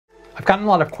gotten a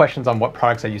lot of questions on what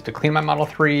products I use to clean my Model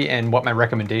 3 and what my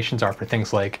recommendations are for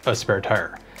things like a spare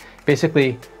tire.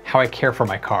 Basically, how I care for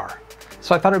my car.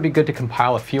 So I thought it would be good to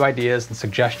compile a few ideas and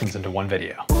suggestions into one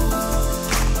video.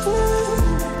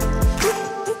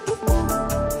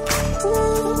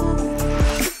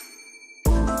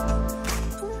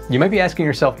 You might be asking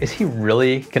yourself, is he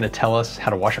really going to tell us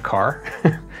how to wash a car?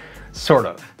 Sort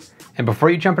of. And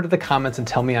before you jump into the comments and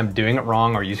tell me I'm doing it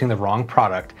wrong or using the wrong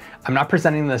product, I'm not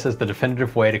presenting this as the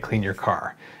definitive way to clean your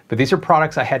car. But these are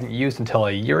products I hadn't used until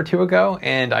a year or two ago,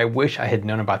 and I wish I had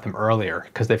known about them earlier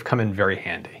because they've come in very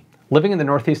handy. Living in the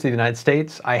Northeast of the United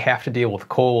States, I have to deal with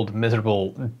cold,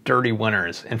 miserable, dirty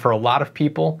winters. And for a lot of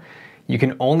people, you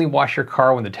can only wash your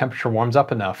car when the temperature warms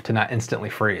up enough to not instantly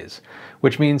freeze,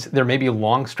 which means there may be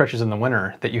long stretches in the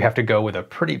winter that you have to go with a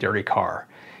pretty dirty car.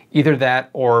 Either that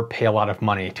or pay a lot of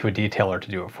money to a detailer to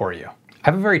do it for you. I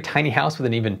have a very tiny house with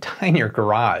an even tinier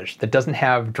garage that doesn't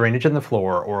have drainage in the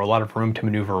floor or a lot of room to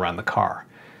maneuver around the car.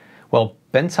 Well,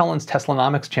 Ben Sellen's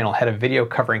Teslanomics channel had a video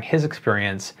covering his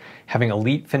experience having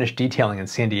Elite Finish Detailing in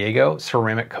San Diego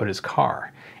ceramic coat his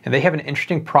car. And they have an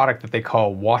interesting product that they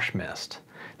call Washmist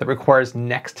that requires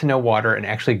next to no water and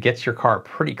actually gets your car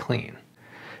pretty clean.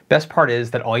 Best part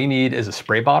is that all you need is a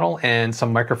spray bottle and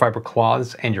some microfiber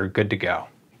cloths and you're good to go.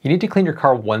 You need to clean your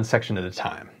car one section at a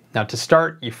time. Now to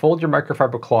start, you fold your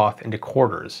microfiber cloth into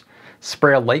quarters,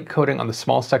 spray a light coating on the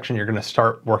small section you're going to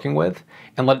start working with,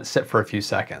 and let it sit for a few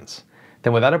seconds.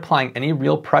 Then without applying any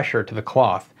real pressure to the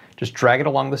cloth, just drag it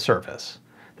along the surface.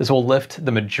 This will lift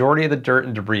the majority of the dirt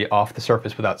and debris off the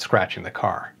surface without scratching the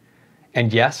car.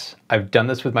 And yes, I've done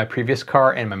this with my previous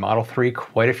car and my Model 3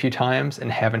 quite a few times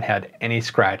and haven't had any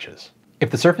scratches. If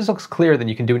the surface looks clear, then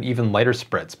you can do an even lighter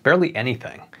spritz, barely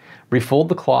anything. Refold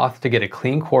the cloth to get a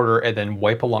clean quarter and then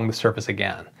wipe along the surface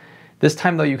again. This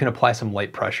time though, you can apply some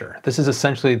light pressure. This is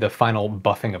essentially the final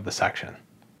buffing of the section.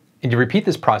 And you repeat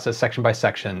this process section by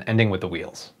section, ending with the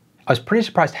wheels. I was pretty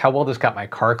surprised how well this got my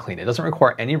car clean. It doesn't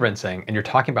require any rinsing, and you're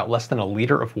talking about less than a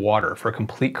liter of water for a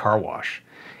complete car wash.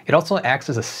 It also acts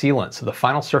as a sealant, so the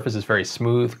final surface is very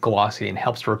smooth, glossy, and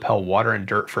helps to repel water and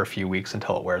dirt for a few weeks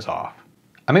until it wears off.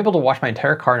 I'm able to wash my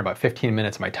entire car in about 15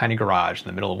 minutes in my tiny garage in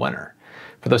the middle of winter.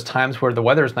 For those times where the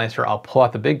weather is nicer, I'll pull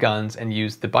out the big guns and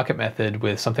use the bucket method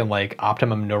with something like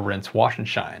Optimum No Rinse Wash and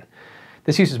Shine.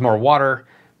 This uses more water,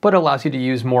 but allows you to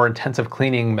use more intensive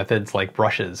cleaning methods like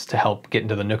brushes to help get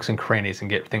into the nooks and crannies and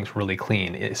get things really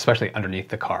clean, especially underneath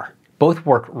the car. Both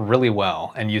work really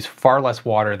well and use far less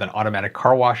water than automatic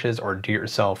car washes or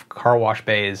do-it-yourself car wash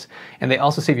bays, and they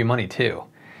also save you money too.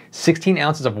 16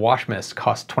 ounces of Washmist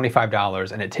costs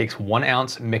 $25, and it takes 1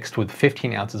 ounce mixed with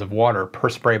 15 ounces of water per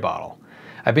spray bottle.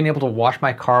 I've been able to wash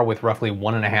my car with roughly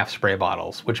 1.5 spray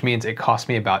bottles, which means it costs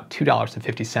me about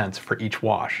 $2.50 for each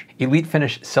wash. Elite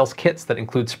Finish sells kits that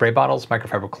include spray bottles,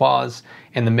 microfiber cloths,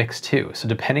 and the mix too, so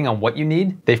depending on what you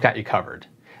need, they've got you covered.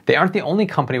 They aren't the only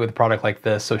company with a product like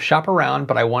this, so shop around,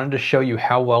 but I wanted to show you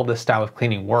how well this style of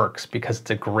cleaning works because it's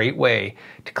a great way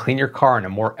to clean your car in a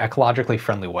more ecologically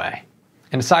friendly way.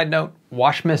 And a side note,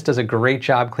 Washmist does a great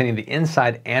job cleaning the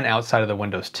inside and outside of the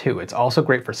windows too. It's also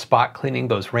great for spot cleaning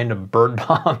those random bird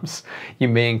bombs you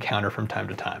may encounter from time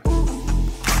to time.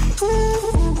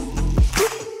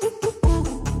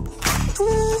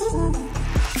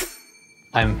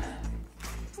 I'm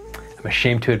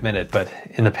ashamed to admit it, but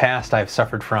in the past I've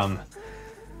suffered from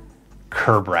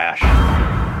curb rash.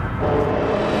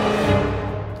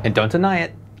 And don't deny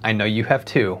it, I know you have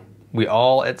too. We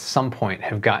all at some point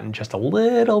have gotten just a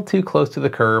little too close to the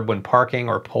curb when parking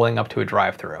or pulling up to a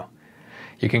drive-thru.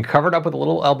 You can cover it up with a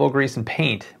little elbow grease and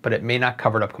paint, but it may not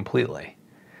cover it up completely.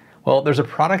 Well, there's a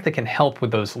product that can help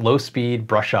with those low-speed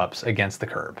brush-ups against the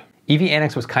curb.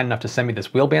 Evannex was kind enough to send me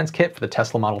this wheel bands kit for the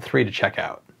Tesla Model 3 to check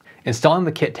out. Installing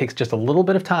the kit takes just a little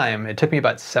bit of time. It took me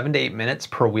about 7 to 8 minutes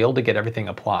per wheel to get everything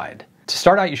applied. To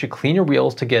start out, you should clean your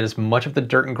wheels to get as much of the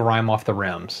dirt and grime off the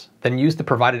rims. Then use the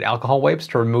provided alcohol wipes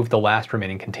to remove the last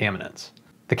remaining contaminants.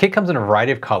 The kit comes in a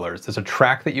variety of colors. There's a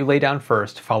track that you lay down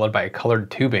first, followed by a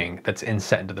colored tubing that's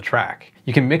inset into the track.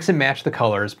 You can mix and match the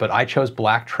colors, but I chose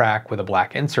black track with a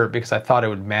black insert because I thought it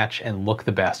would match and look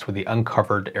the best with the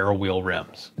uncovered aero wheel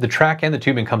rims. The track and the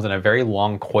tubing comes in a very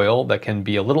long coil that can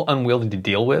be a little unwieldy to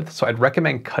deal with, so I'd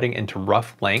recommend cutting into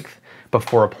rough length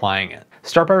before applying it.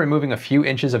 Start by removing a few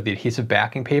inches of the adhesive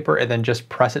backing paper and then just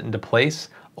press it into place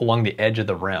along the edge of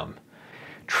the rim.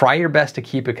 Try your best to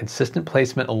keep a consistent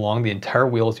placement along the entire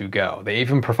wheel as you go. They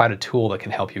even provide a tool that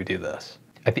can help you do this.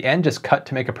 At the end, just cut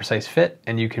to make a precise fit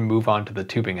and you can move on to the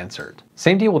tubing insert.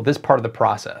 Same deal with this part of the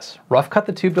process. Rough cut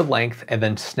the tube to length and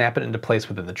then snap it into place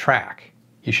within the track.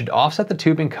 You should offset the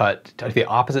tubing cut to the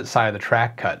opposite side of the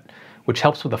track cut, which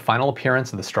helps with the final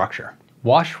appearance of the structure.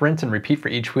 Wash, rinse, and repeat for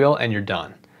each wheel and you're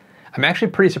done. I'm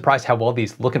actually pretty surprised how well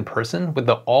these look in person. With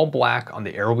the all black on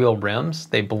the air wheel rims,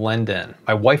 they blend in.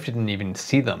 My wife didn't even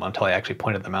see them until I actually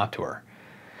pointed them out to her.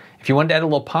 If you wanted to add a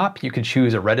little pop, you could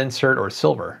choose a red insert or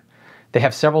silver. They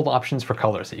have several options for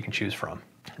colors that you can choose from.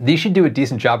 These should do a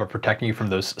decent job of protecting you from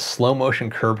those slow motion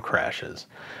curb crashes.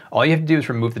 All you have to do is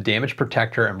remove the damaged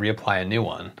protector and reapply a new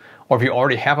one. Or if you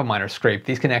already have a minor scrape,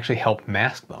 these can actually help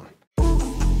mask them.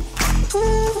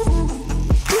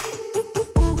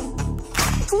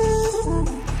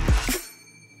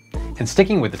 And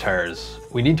sticking with the tires,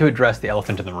 we need to address the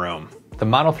elephant in the room. The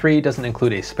Model 3 doesn't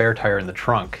include a spare tire in the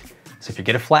trunk, so if you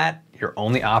get a flat, your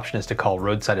only option is to call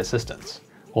roadside assistance.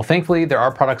 Well, thankfully, there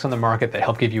are products on the market that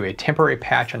help give you a temporary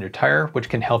patch on your tire, which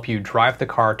can help you drive the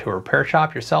car to a repair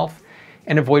shop yourself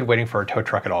and avoid waiting for a tow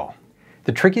truck at all.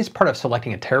 The trickiest part of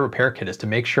selecting a tire repair kit is to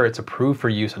make sure it's approved for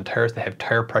use on tires that have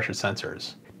tire pressure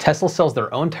sensors. Tesla sells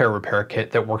their own tire repair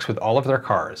kit that works with all of their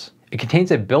cars. It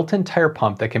contains a built-in tire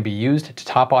pump that can be used to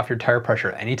top off your tire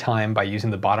pressure anytime by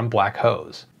using the bottom black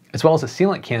hose, as well as a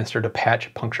sealant canister to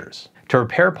patch punctures. To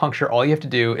repair a puncture, all you have to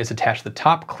do is attach the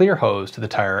top clear hose to the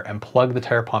tire and plug the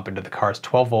tire pump into the car's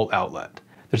 12-volt outlet.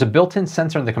 There's a built-in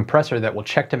sensor in the compressor that will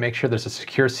check to make sure there's a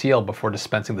secure seal before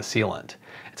dispensing the sealant.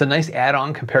 It's a nice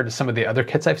add-on compared to some of the other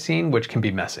kits I've seen, which can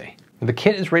be messy. The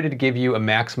kit is rated to give you a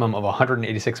maximum of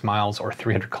 186 miles or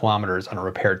 300 kilometers on a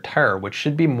repaired tire, which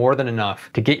should be more than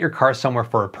enough to get your car somewhere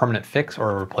for a permanent fix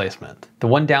or a replacement. The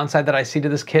one downside that I see to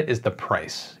this kit is the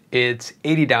price. It's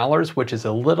 $80, which is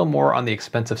a little more on the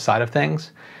expensive side of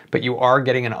things, but you are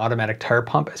getting an automatic tire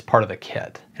pump as part of the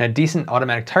kit. And a decent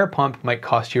automatic tire pump might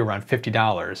cost you around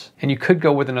 $50, and you could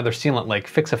go with another sealant like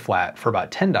Fix-A-Flat for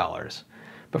about $10.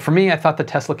 But for me, I thought the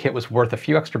Tesla kit was worth a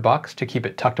few extra bucks to keep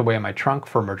it tucked away in my trunk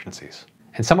for emergencies.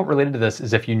 And somewhat related to this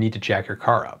is if you need to jack your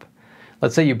car up.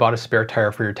 Let's say you bought a spare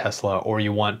tire for your Tesla or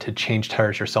you want to change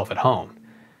tires yourself at home.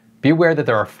 Be aware that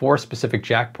there are 4 specific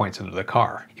jack points into the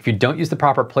car. If you don't use the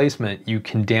proper placement, you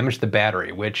can damage the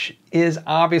battery, which is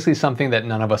obviously something that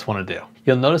none of us want to do.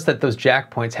 You'll notice that those jack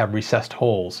points have recessed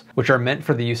holes, which are meant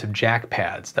for the use of jack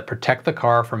pads that protect the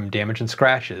car from damage and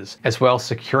scratches, as well as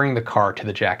securing the car to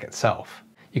the jack itself.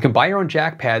 You can buy your own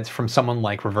jack pads from someone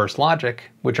like Reverse Logic,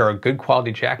 which are a good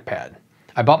quality jack pad.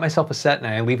 I bought myself a set and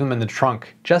I leave them in the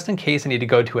trunk just in case I need to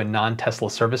go to a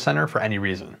non-Tesla service center for any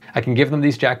reason. I can give them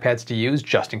these jack pads to use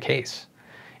just in case.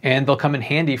 And they'll come in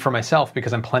handy for myself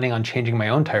because I'm planning on changing my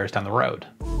own tires down the road.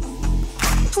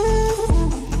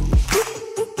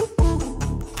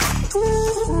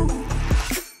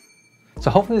 So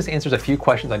hopefully this answers a few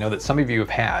questions I know that some of you have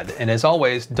had, and as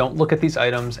always, don't look at these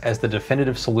items as the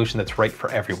definitive solution that's right for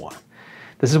everyone.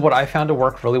 This is what I found to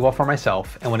work really well for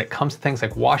myself, and when it comes to things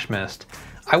like Washmist,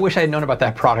 I wish I had known about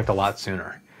that product a lot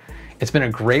sooner. It's been a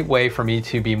great way for me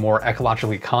to be more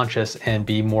ecologically conscious and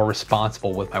be more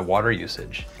responsible with my water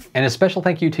usage. And a special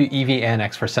thank you to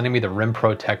Evannex for sending me the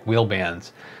Rimpro-Tec Wheel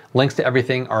Bands. Links to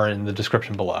everything are in the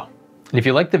description below. And if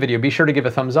you liked the video, be sure to give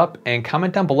a thumbs up and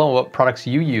comment down below what products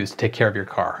you use to take care of your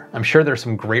car. I'm sure there's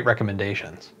some great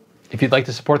recommendations. If you'd like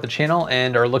to support the channel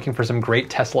and are looking for some great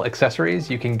Tesla accessories,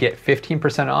 you can get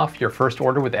 15% off your first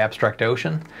order with Abstract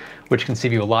Ocean, which can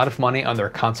save you a lot of money on their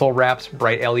console wraps,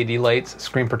 bright LED lights,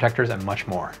 screen protectors, and much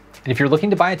more. And if you're looking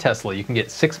to buy a Tesla, you can get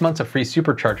 6 months of free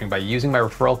supercharging by using my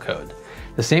referral code.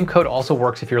 The same code also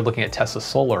works if you're looking at Tesla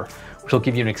Solar, which will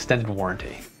give you an extended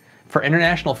warranty. For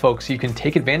international folks, you can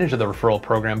take advantage of the referral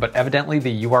program, but evidently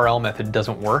the URL method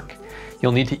doesn't work.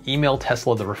 You'll need to email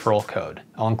Tesla the referral code.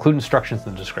 I'll include instructions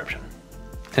in the description.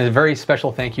 And a very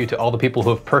special thank you to all the people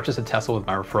who have purchased a Tesla with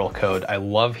my referral code. I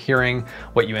love hearing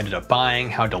what you ended up buying,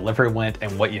 how delivery went,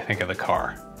 and what you think of the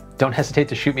car. Don't hesitate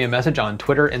to shoot me a message on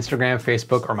Twitter, Instagram,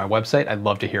 Facebook, or my website. I'd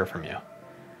love to hear from you.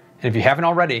 And if you haven't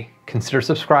already, consider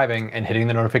subscribing and hitting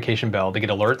the notification bell to get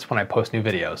alerts when I post new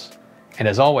videos. And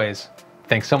as always,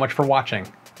 thanks so much for watching,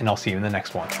 and I'll see you in the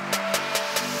next one.